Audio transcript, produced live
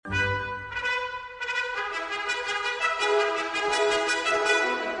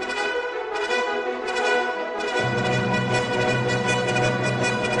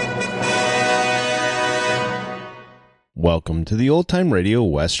Welcome to the Old Time Radio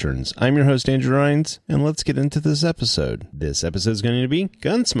Westerns. I'm your host, Andrew Rhines, and let's get into this episode. This episode is going to be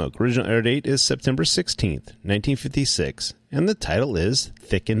Gunsmoke. Original air date is September 16th, 1956, and the title is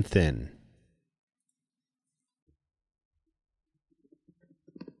Thick and Thin.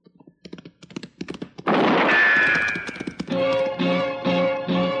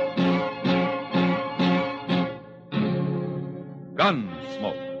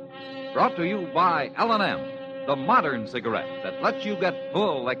 Gunsmoke, brought to you by L&M. The modern cigarette that lets you get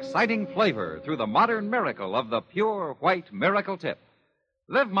full, exciting flavor through the modern miracle of the pure white miracle tip.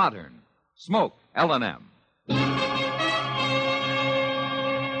 Live modern. Smoke L&M.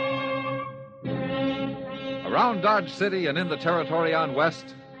 Around Dodge City and in the territory on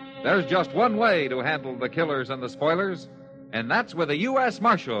West, there's just one way to handle the killers and the spoilers, and that's with a U.S.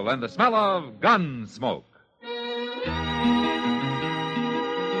 Marshal and the smell of Gunsmoke.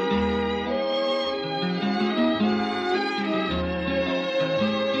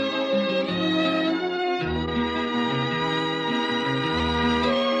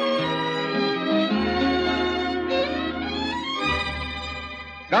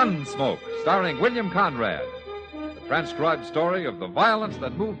 Gunsmoke, starring William Conrad. The transcribed story of the violence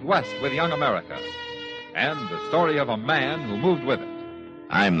that moved west with young America. And the story of a man who moved with it.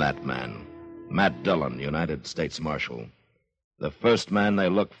 I'm that man. Matt Dillon, United States Marshal. The first man they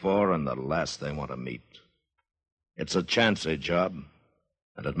look for and the last they want to meet. It's a chancy job,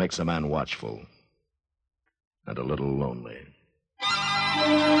 and it makes a man watchful. And a little lonely.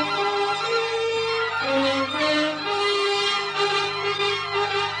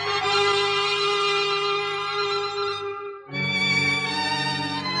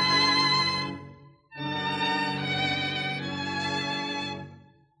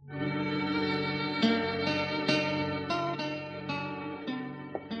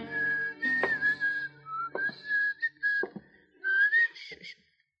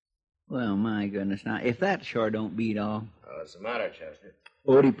 Well, my goodness. Now, if that sure don't beat all. What's the matter, Chester?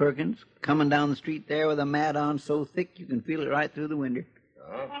 Odie Perkins, coming down the street there with a mat on so thick you can feel it right through the window.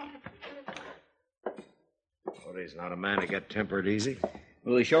 Oh? Odie's not a man to get tempered easy.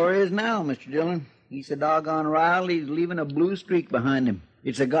 Well, he sure is now, Mr. Dillon. He's so doggone riled, he's leaving a blue streak behind him.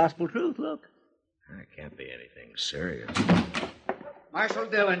 It's the gospel truth, look. That can't be anything serious. Marshal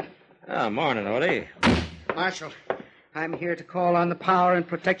Dillon. Oh, morning, Odie. Marshal, I'm here to call on the power and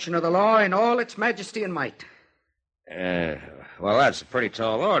protection of the law in all its majesty and might. Well, that's a pretty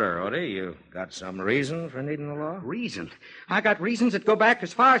tall order, Odie. You got some reason for needing the law? Reason? I got reasons that go back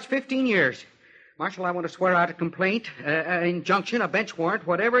as far as 15 years. Marshal, I want to swear out a complaint, an injunction, a bench warrant,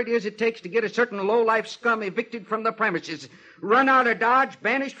 whatever it is it takes to get a certain low-life scum evicted from the premises, run out of Dodge,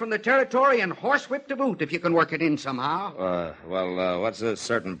 banished from the territory, and horsewhipped to boot if you can work it in somehow. What's a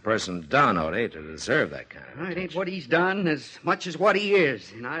certain person done, Odie, to deserve that kind of... It ain't what he's done as much as what he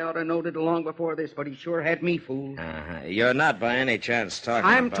is, and I ought to knowed it long before this, but he sure had me fooled. You're not by any chance talking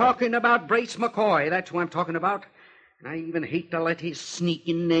I'm talking about Brace McCoy. That's who I'm talking about. I even hate to let his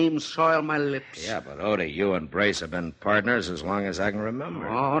sneaking name soil my lips. Yeah, but, Odie, you and Brace have been partners as long as I can remember.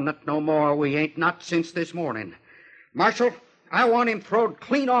 Oh, not no more. We ain't, not since this morning. Marshal, I want him throwed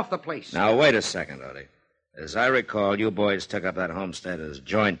clean off the place. Now, wait a second, Odie. As I recall, you boys took up that homestead as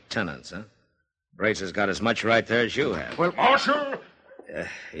joint tenants, huh? Brace has got as much right there as you have. Well, Marshal!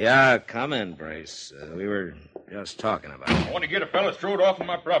 Yeah, come in, Brace. We were just talking about it. I want to get a fella throwed off of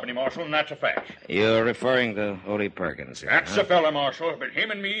my property, Marshal, and that's a fact. You're referring to Odie Perkins here, That's a fella, Marshal, but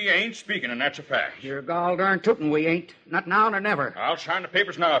him and me ain't speaking, and that's a fact. you're gall darn tootin' we ain't. Not now nor never. I'll sign the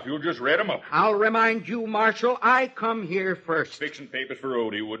papers now if you'll just read 'em up. I'll remind you, Marshal, I come here first. Fixing papers for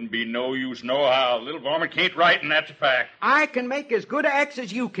Odie wouldn't be no use nohow. Little varmint can't write, and that's a fact. I can make as good a X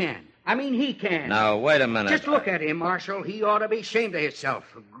as you can. I mean, he can. Now, wait a minute. Just look at him, Marshal. He ought to be ashamed of himself.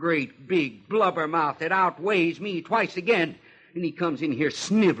 A great, big blubber mouth that outweighs me twice again. And he comes in here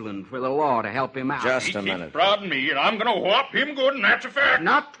sniveling for the law to help him out. Just He a minute. keeps prodding me, and I'm going to whop him good, and that's a fact.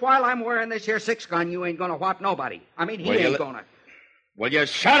 Not while I'm wearing this here 6-gun. You ain't gonna whop nobody. I mean, he Will you ain't li- gonna. Will you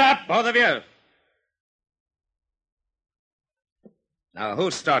shut up, both of you? Now,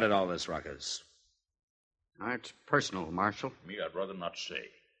 who started all this ruckus? It's personal, Marshal. Me, I'd rather not say.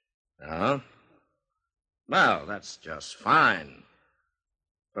 Huh? Well, that's just fine.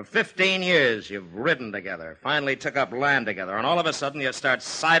 For 15 years, you've ridden together, finally took up land together, and all of a sudden you start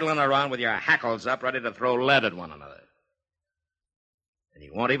sidling around with your hackles up, ready to throw lead at one another. And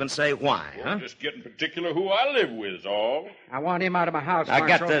you won't even say why, huh? Just getting particular who I live with is all. I want him out of my house, Now,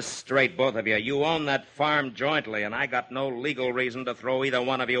 Marshal. get this straight, both of you. You own that farm jointly, and I got no legal reason to throw either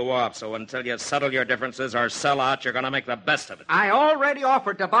one of you off. So until you settle your differences or sell out, you're going to make the best of it. I already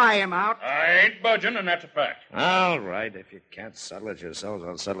offered to buy him out. I ain't budging, and that's a fact. All right. If you can't settle it yourselves,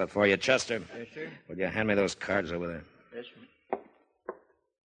 I'll settle it for you. Chester. Yes, sir. Will you hand me those cards over there? Yes, sir.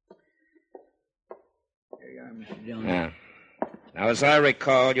 There you are, Mr. Dillon. Yeah. Now, as I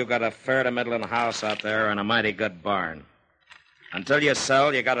recall, you got a fair-to-middling house out there and a mighty good barn. Until you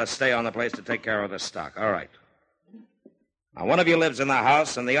sell, you got to stay on the place to take care of the stock. All right. Now, one of you lives in the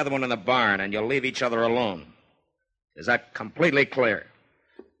house and the other one in the barn, and you'll leave each other alone. Is that completely clear?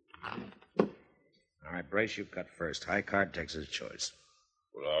 All right, Brace, you cut first. High card takes his choice.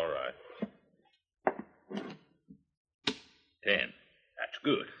 Well, all right. 10. That's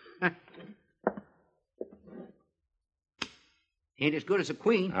good. Ain't as good as a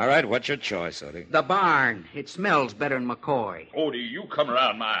queen. All right, what's your choice, Odie? The barn. It smells better than McCoy. Odie, you come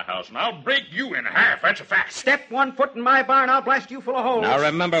around my house, and I'll break you in half. That's a fact. Step 1 foot in my barn, I'll blast you full of holes. Now,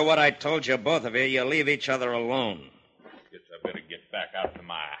 remember what I told you, both of you. You leave each other alone. Guess I better get back out to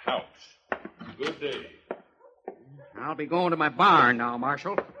my house. Good day. I'll be going to my barn now,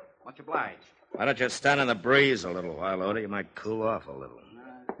 Marshal. Much obliged. Why don't you stand in the breeze a little while, Odie? You might cool off a little.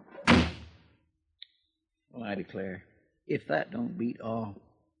 Well, I declare, if that don't beat all.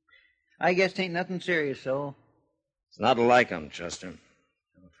 I guess 'tain't nothing serious, so. It's not like him, Chester.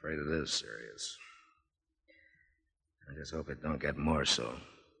 I'm afraid it is serious. I just hope it don't get more so.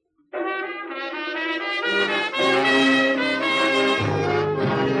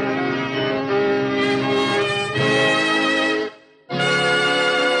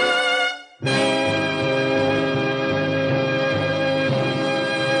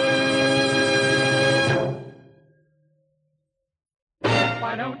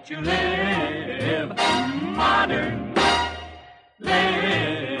 Why don't you live modern?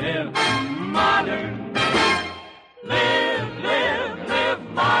 Live modern. Live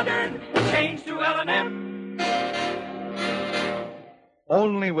modern. Change to L&M.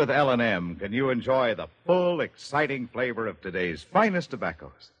 Only with L&M can you enjoy the full, exciting flavor of today's finest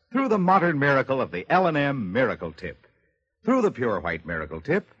tobaccos through the modern miracle of the L&M Miracle Tip. Through the pure white Miracle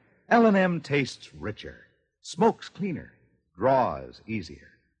Tip, L&M tastes richer, smokes cleaner, draws easier.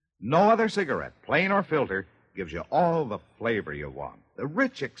 No other cigarette, plain or filter, gives you all the flavor you want. The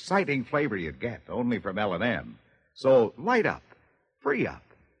rich, exciting flavor you get only from L&M. So light up, free up,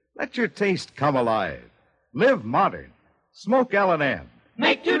 let your taste come alive. Live modern. Smoke L&M.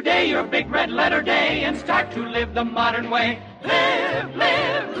 Make today your big red letter day and start to live the modern way.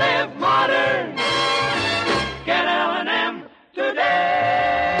 Live modern. Get L&M today.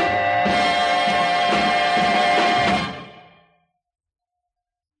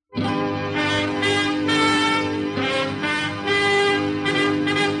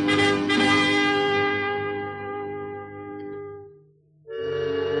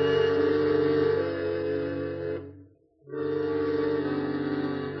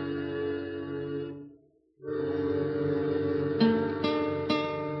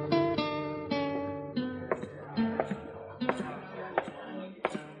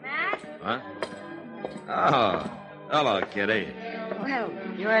 Huh? Oh, hello, Kitty. Well,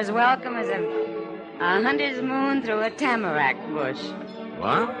 you're as welcome as a hunter's moon through a tamarack bush.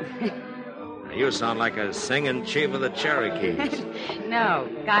 What? You sound like a singing chief of the Cherokees. No,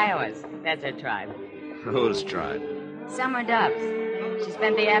 Kiowas. That's her tribe. Whose tribe? Summer Doves. She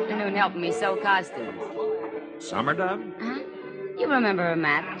spent the afternoon helping me sew costumes. Summer Dove? Huh? You remember her,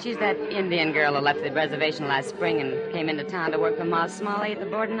 Matt. She's that Indian girl who left the reservation last spring and came into town to work for Ma Smalley at the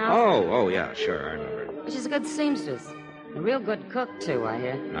boarding house. Oh, yeah, sure, I remember. She's a good seamstress. A real good cook, too, I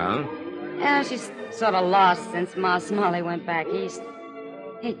hear. Oh? Yeah, she's sort of lost since Ma Smalley went back east.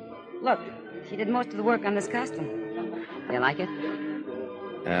 Hey, look. She did most of the work on this costume. You like it?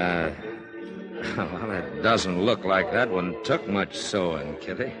 Well, it doesn't look like that one took much sewing,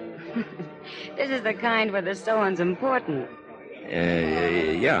 Kitty. This is the kind where the sewing's important.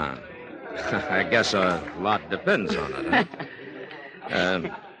 Yeah. I guess a lot depends on it, huh?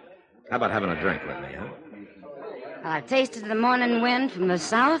 How about having a drink with me, huh? I've tasted the morning wind from the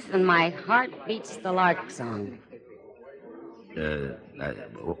south, and my heart beats the lark song.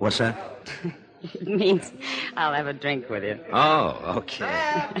 What's that? It means I'll have a drink with you. Oh,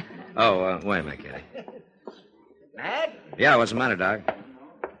 okay. Wait a minute, Kitty. Matt? Yeah, what's the matter, Doc?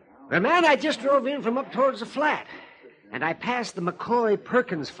 Well, man, I just drove in from up towards the flat. And I passed the McCoy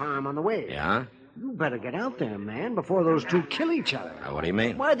Perkins farm on the way. Yeah? You better get out there, man, before those two kill each other. What do you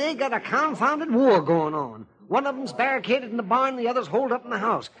mean? Why, they got a confounded war going on. One of them's barricaded in the barn, the other's holed up in the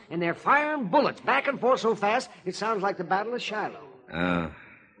house. And they're firing bullets back and forth so fast, it sounds like the Battle of Shiloh. Now,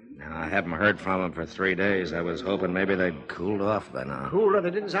 I haven't heard from them for 3 days. I was hoping maybe they'd cooled off by now. Cooler?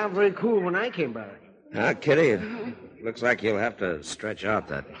 They didn't sound very cool when I came by. Kitty, it looks like you'll have to stretch out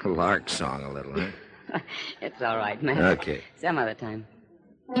that lark song a little, huh? It's all right, man. Okay. Some other time.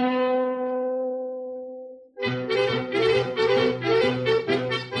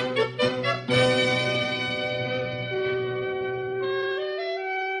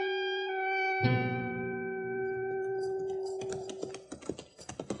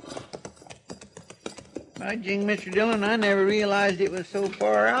 By jing, Mr. Dillon, I never realized it was so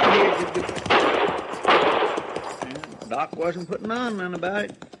far out here. Doc wasn't putting on none about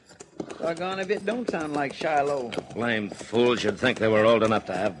it. Doggone if it don't sound like Shiloh. Blamed fools, you'd think they were old enough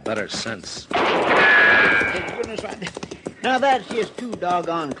to have better sense. Thank goodness, now that's just too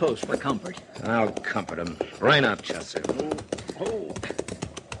doggone close for comfort. I'll comfort him. Rain up, Chester. Oh.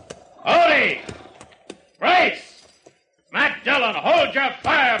 Howdy! Brace! Matt Dillon, hold your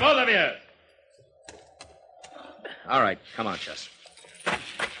fire, both of you! All right, come on, Chester.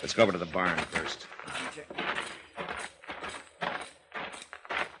 Let's go over to the barn first.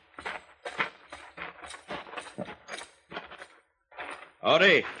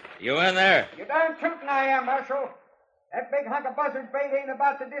 Odie, you in there? You darn tootin' I am, Marshal. That big hunk of buzzard bait ain't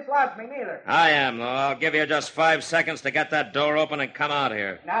about to dislodge me, neither. I am, though. I'll give you just 5 seconds to get that door open and come out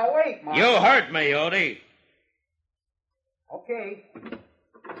here. Now, wait, Marshal. You hurt me, Odie. Okay.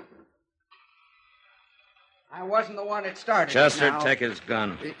 I wasn't the one that started. Chester, now. take his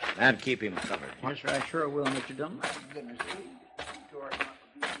gun and keep him covered. Yes, sir, I sure will, Mr. Dillon. Goodness.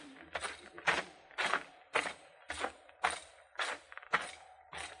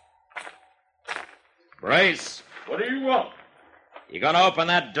 Brace, What do you want? you gonna open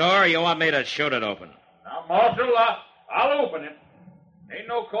that door or you want me to shoot it open? Now, Marshal, I'll open it. Ain't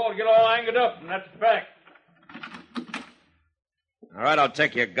no call to get all angered up, and that's a fact. All right, I'll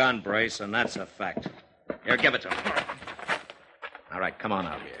take your gun, Brace, and that's a fact. Here, give it to me. All right, come on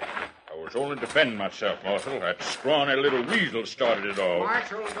out here. I was only defending myself, Marshal. That scrawny little weasel started it all.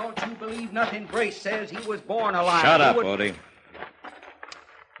 Marshal, don't you believe nothing Brace says. He was born alive. Shut up, He Odie.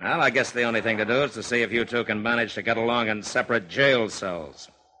 Well, I guess the only thing to do is to see if you two can manage to get along in separate jail cells.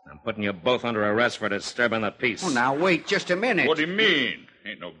 I'm putting you both under arrest for disturbing the peace. Oh, now, wait just a minute. What do you mean?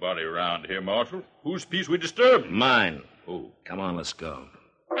 Ain't nobody around here, Marshal. Whose peace we disturbed? Mine. Who? Come on, let's go.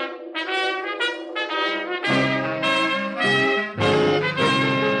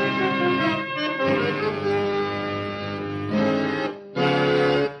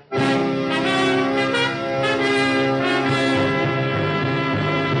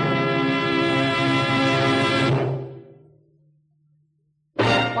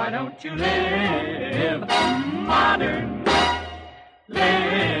 Why don't you live modern?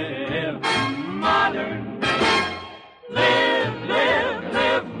 Live modern.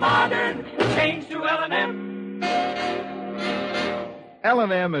 Live modern. Change to L&M.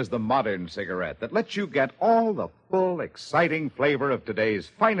 L&M is the modern cigarette that lets you get all the full, exciting flavor of today's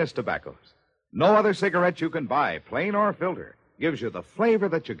finest tobaccos. No other cigarette you can buy, plain or filter, gives you the flavor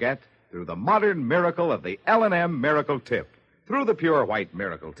that you get through the modern miracle of the L&M Miracle Tip. Through the pure white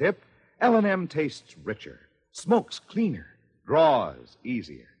Miracle Tip, L&M tastes richer, smokes cleaner, draws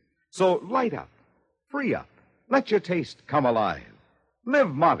easier. So light up, free up, let your taste come alive.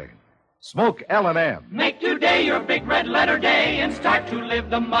 Live modern. Smoke L&M. Make today your big red letter day and start to live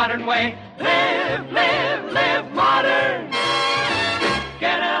the modern way. Live modern.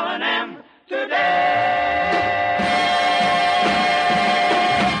 Get L&M today.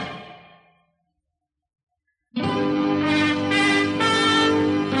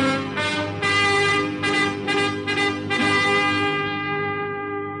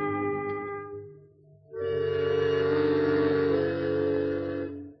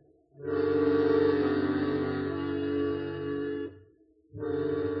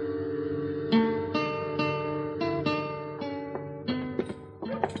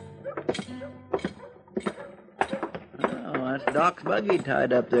 That's Doc's buggy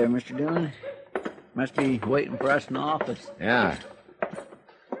tied up there, Mr. Dillon. Must be waiting for us in the office. Yeah.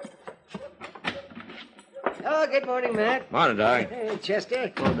 Oh, good morning, Matt. Morning, Doc. Hey,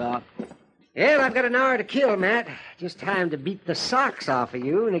 Chester. Oh, Doc. Well, I've got an hour to kill, Matt. Just time to beat the socks off of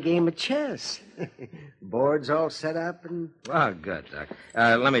you in a game of chess. Board's all set up and... Well, good, Doc.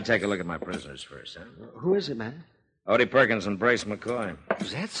 Let me take a look at my prisoners first, huh? Who is it, Matt? Odie Perkins and Brace McCoy.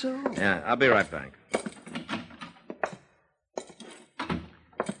 Is that so? Yeah, I'll be right back.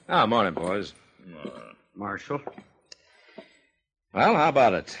 Oh, morning, boys. Marshal. Well, how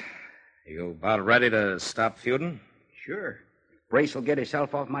about it? You about ready to stop feuding? Sure. If Brace will get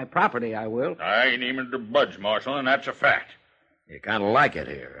himself off my property, I will. I ain't even to budge, Marshal, and that's a fact. You kind of like it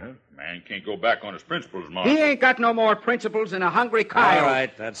here, huh? Man can't go back on his principles, Marshal. He ain't got no more principles than a hungry coyote. All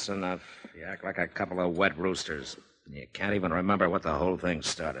right, that's enough. You act like a couple of wet roosters. You can't even remember what the whole thing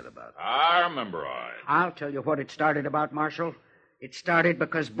started about. I remember, I'll tell you what it started about, Marshal. It started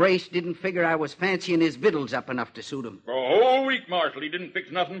because Brace didn't figure I was fancying his victuals up enough to suit him. For a whole week, Marshal, he didn't fix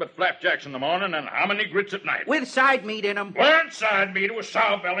nothing but flapjacks in the morning and how many grits at night? With side meat in 'em. Weren't side meat. It was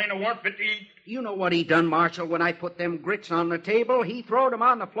sow belly and it weren't fit to eat. You know what he done, Marshal, when I put them grits on the table? He throwed 'em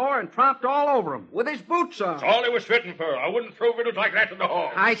on the floor and tromped all over 'em with his boots on. That's all he was fitting for. I wouldn't throw victuals like that to the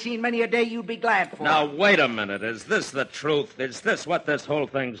hog. I seen many a day you'd be glad for. Now, wait a minute. Is this the truth? Is this what this whole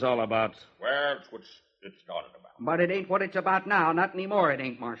thing's all about? Well, it's what it started about. But it ain't what it's about now. Not anymore, it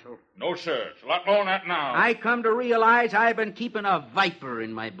ain't, Marshal. No, sir. It's a lot more than that now. I come to realize I've been keeping a viper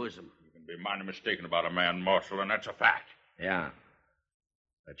in my bosom. You can be mighty mistaken about a man, Marshal, and that's a fact. Yeah.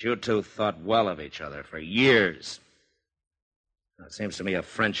 But you two thought well of each other for years. It seems to me a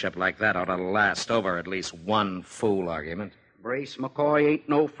friendship like that ought to last over at least one fool argument. Brace McCoy ain't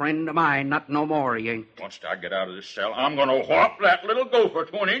no friend of mine. Not no more, he ain't. Once I get out of this cell, I'm going to whop that little gopher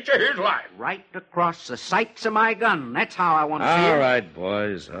to an inch of his life. Right across the sights of my gun. That's how I want to see it. All right,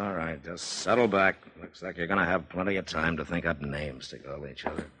 boys. All right. Just settle back. Looks like you're going to have plenty of time to think up names to call each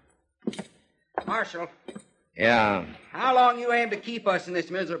other. Marshal, Yeah. how long you aim to keep us in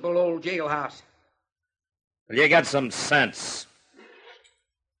this miserable old jailhouse? Well, you got some sense.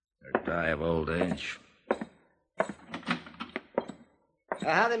 Or die of old age.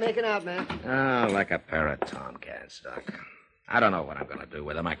 How they making out, man? Oh, like a pair of tomcats, Doc. I don't know what I'm going to do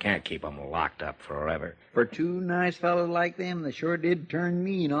with them. I can't keep them locked up forever. For two nice fellows like them, they sure did turn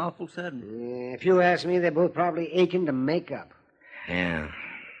mean awful sudden. If you ask me, they're both probably aching to make up. Yeah.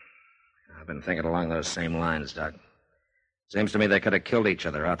 I've been thinking along those same lines, Doc. Seems to me they could have killed each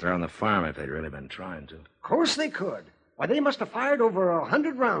other out there on the farm if they'd really been trying to. Of course they could. Why, they must have fired over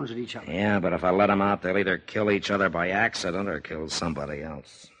 100 rounds at each other. Yeah, but if I let them out, they'll either kill each other by accident or kill somebody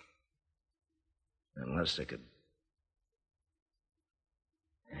else. Unless they could...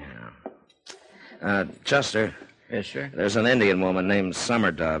 Yeah. Chester. Yes, sir. There's an Indian woman named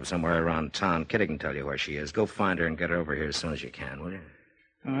Summer Dove somewhere around town. Kitty can tell you where she is. Go find her and get her over here as soon as you can, will you?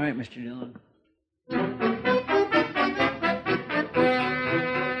 All right, Mr. Dillon.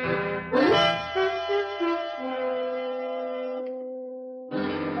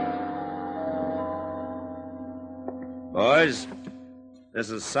 Boys, this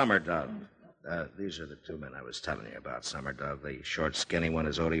is Summer Dove. These are the two men I was telling you about. Summer Dove, the short, skinny one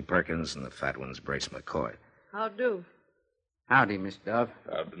is Odie Perkins, and the fat one's Brace McCoy. How do? Howdy, Miss Dove.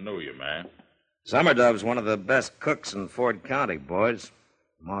 Glad to know you, man. Summer Dove's one of the best cooks in Ford County, boys.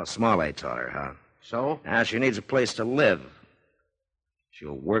 Smalley taught her how. So? Now, she needs a place to live.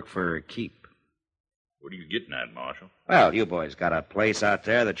 She'll work for her keep. What are you getting at, Marshal? Well, you boys got a place out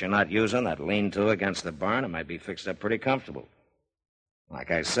there that you're not using, that lean-to against the barn. It might be fixed up pretty comfortable.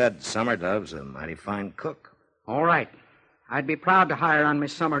 Like I said, Summer Dove's a mighty fine cook. All right. I'd be proud to hire on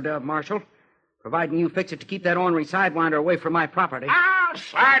Miss Summer Dove, Marshal, providing you fix it to keep that ornery sidewinder away from my property. Ah,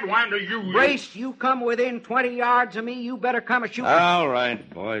 sidewinder, you... Brace, you come within 20 yards of me, you better come a shooting. All right,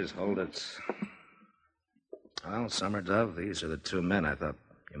 boys, hold it. Well, Summer Dove, these are the two men I thought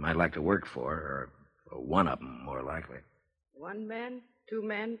you might like to work for, or one of them, more likely. One man, two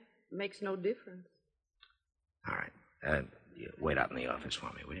men, makes no difference. All right. You wait out in the office for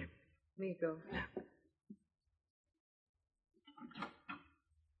me, will you? Me go. Yeah.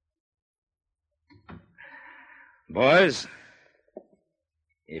 Boys,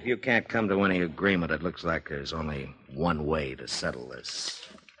 if you can't come to any agreement, it looks like there's only one way to settle this.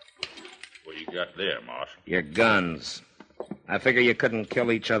 What you got there, Marshal? Your guns. I figure you couldn't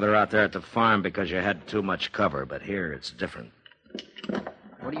kill each other out there at the farm because you had too much cover, but here it's different.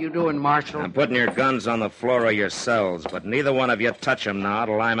 What are you doing, Marshal? I'm putting your guns on the floor of your cells, but neither one of you touch them now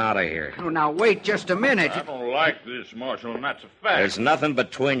till I'm out of here. Oh, now, wait just a minute. I don't like this, Marshal, and that's a fact. There's nothing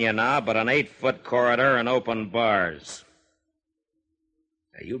between you now but an 8-foot corridor and open bars.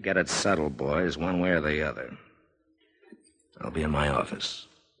 Now, you get it settled, boys, one way or the other. I'll be in my office.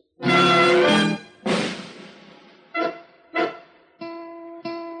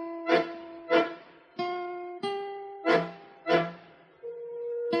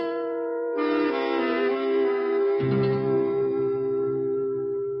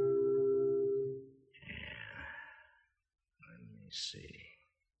 See.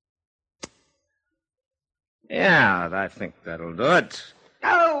 Yeah, I think that'll do it.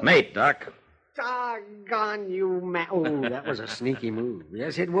 Oh! Mate, Doc. Doggone you, Matt. Oh, that was a sneaky move.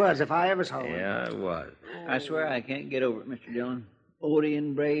 Yes, it was, if I ever saw one. Yeah, it was. I swear I can't get over it, Mr. Dillon. Odie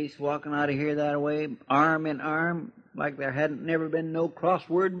and Brace walking out of here that way, arm in arm, like there hadn't never been no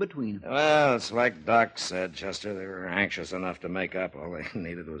crossword between them. Well, it's like Doc said, Chester. They were anxious enough to make up. All they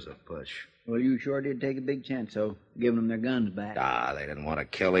needed was a push. Well, you sure did take a big chance, though, giving them their guns back. Ah, they didn't want to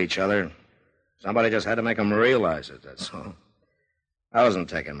kill each other. Somebody just had to make them realize it, that's all. I wasn't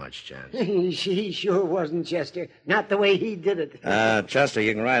taking much chance. He sure wasn't, Chester. Not the way he did it. Chester,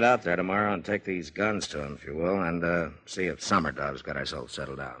 you can ride out there tomorrow and take these guns to him, if you will, and see if Summer Dove's got herself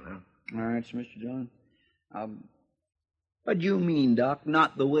settled down, huh? All right, Mr. Dillon. What do you mean, Doc?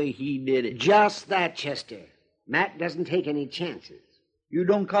 Not the way he did it. Just that, Chester. Matt doesn't take any chances. You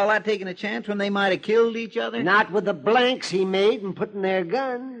don't call that taking a chance when they might have killed each other? Not with the blanks he made and putting their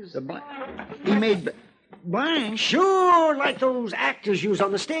guns. He made blanks? Sure, like those actors use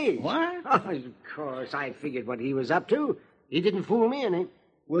on the stage. What? Oh, of course, I figured what he was up to. He didn't fool me any.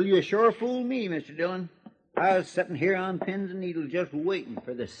 Well, you sure fooled me, Mr. Dillon. I was sitting here on pins and needles just waiting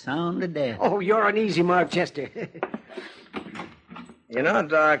for the sound of death. Oh, you're an easy mark, Chester. You know,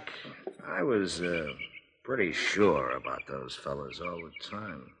 Doc, I was pretty sure about those fellas all the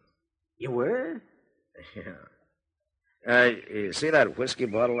time. You were? Yeah. You see that whiskey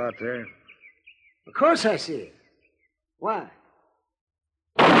bottle out there? Of course I see it. Why?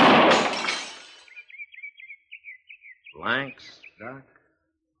 Blanks, Doc?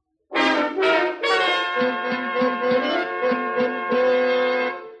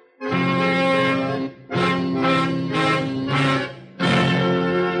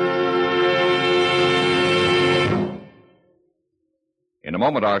 In a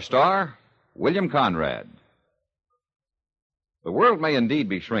moment, our star, William Conrad. The world may indeed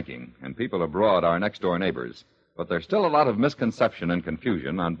be shrinking, and people abroad are next-door neighbors, but there's still a lot of misconception and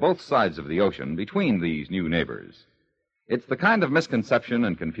confusion on both sides of the ocean between these new neighbors. It's the kind of misconception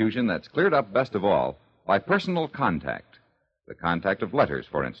and confusion that's cleared up best of all by personal contact, the contact of letters,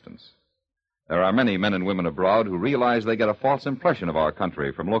 for instance. There are many men and women abroad who realize they get a false impression of our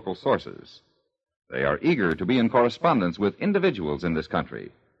country from local sources. They are eager to be in correspondence with individuals in this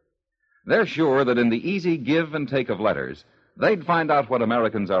country. They're sure that in the easy give and take of letters, they'd find out what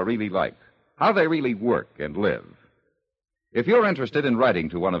Americans are really like, how they really work and live. If you're interested in writing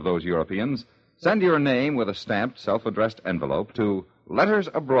to one of those Europeans, send your name with a stamped, self-addressed envelope to Letters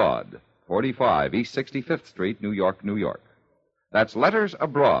Abroad, 45 East 65th Street, New York, New York. That's Letters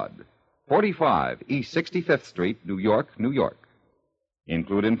Abroad, 45 East 65th Street, New York, New York.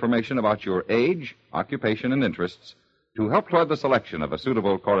 Include information about your age, occupation, and interests to help toward the selection of a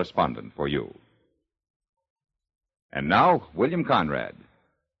suitable correspondent for you. And now, William Conrad.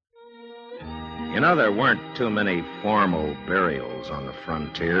 You know, there weren't too many formal burials on the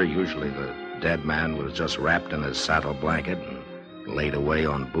frontier. Usually the dead man was just wrapped in his saddle blanket and laid away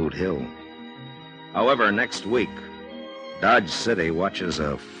on Boot Hill. However, next week, Dodge City watches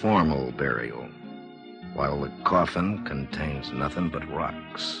a formal burial, while the coffin contains nothing but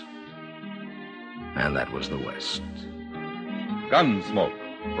rocks. And that was the West. Gunsmoke,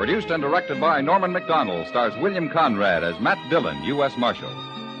 produced and directed by Norman McDonald, stars William Conrad as Matt Dillon, U.S. Marshal.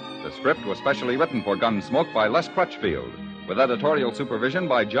 The script was specially written for Gunsmoke by Les Crutchfield, with editorial supervision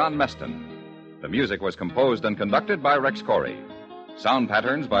by John Meston. The music was composed and conducted by Rex Corey. Sound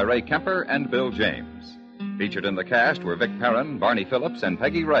patterns by Ray Kemper and Bill James. Featured in the cast were Vic Perrin, Barney Phillips, and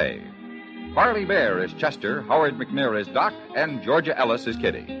Peggy Ray. Harley Bear is Chester, Howard McNear is Doc, and Georgia Ellis is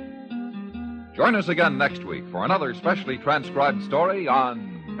Kitty. Join us again next week for another specially transcribed story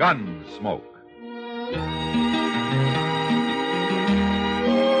on Gunsmoke.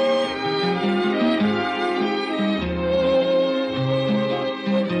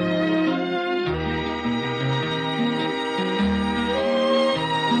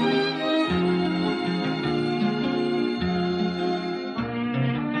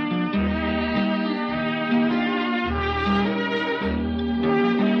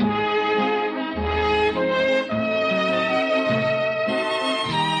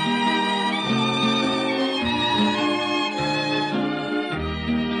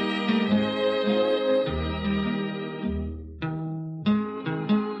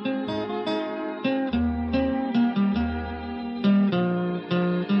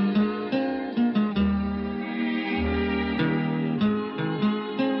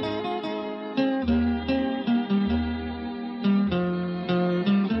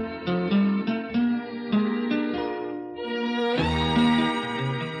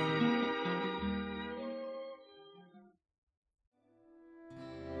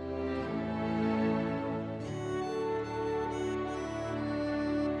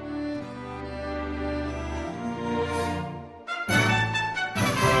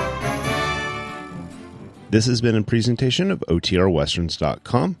 This has been a presentation of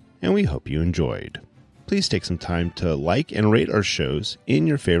OTRWesterns.com, and we hope you enjoyed. Please take some time to like and rate our shows in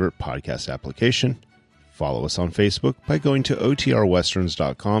your favorite podcast application. Follow us on Facebook by going to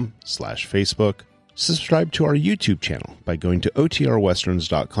OTRWesterns.com/Facebook. Subscribe to our YouTube channel by going to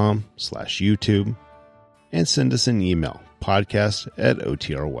OTRWesterns.com/YouTube. And send us an email,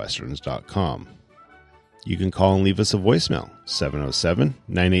 podcast@OTRWesterns.com. You can call and leave us a voicemail,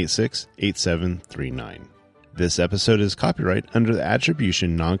 707-986-8739. This episode is copyright under the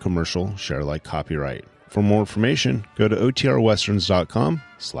Attribution Non-Commercial Share-alike copyright. For more information, go to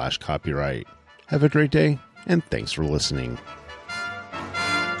OTRWesterns.com/copyright. Have a great day, and thanks for listening.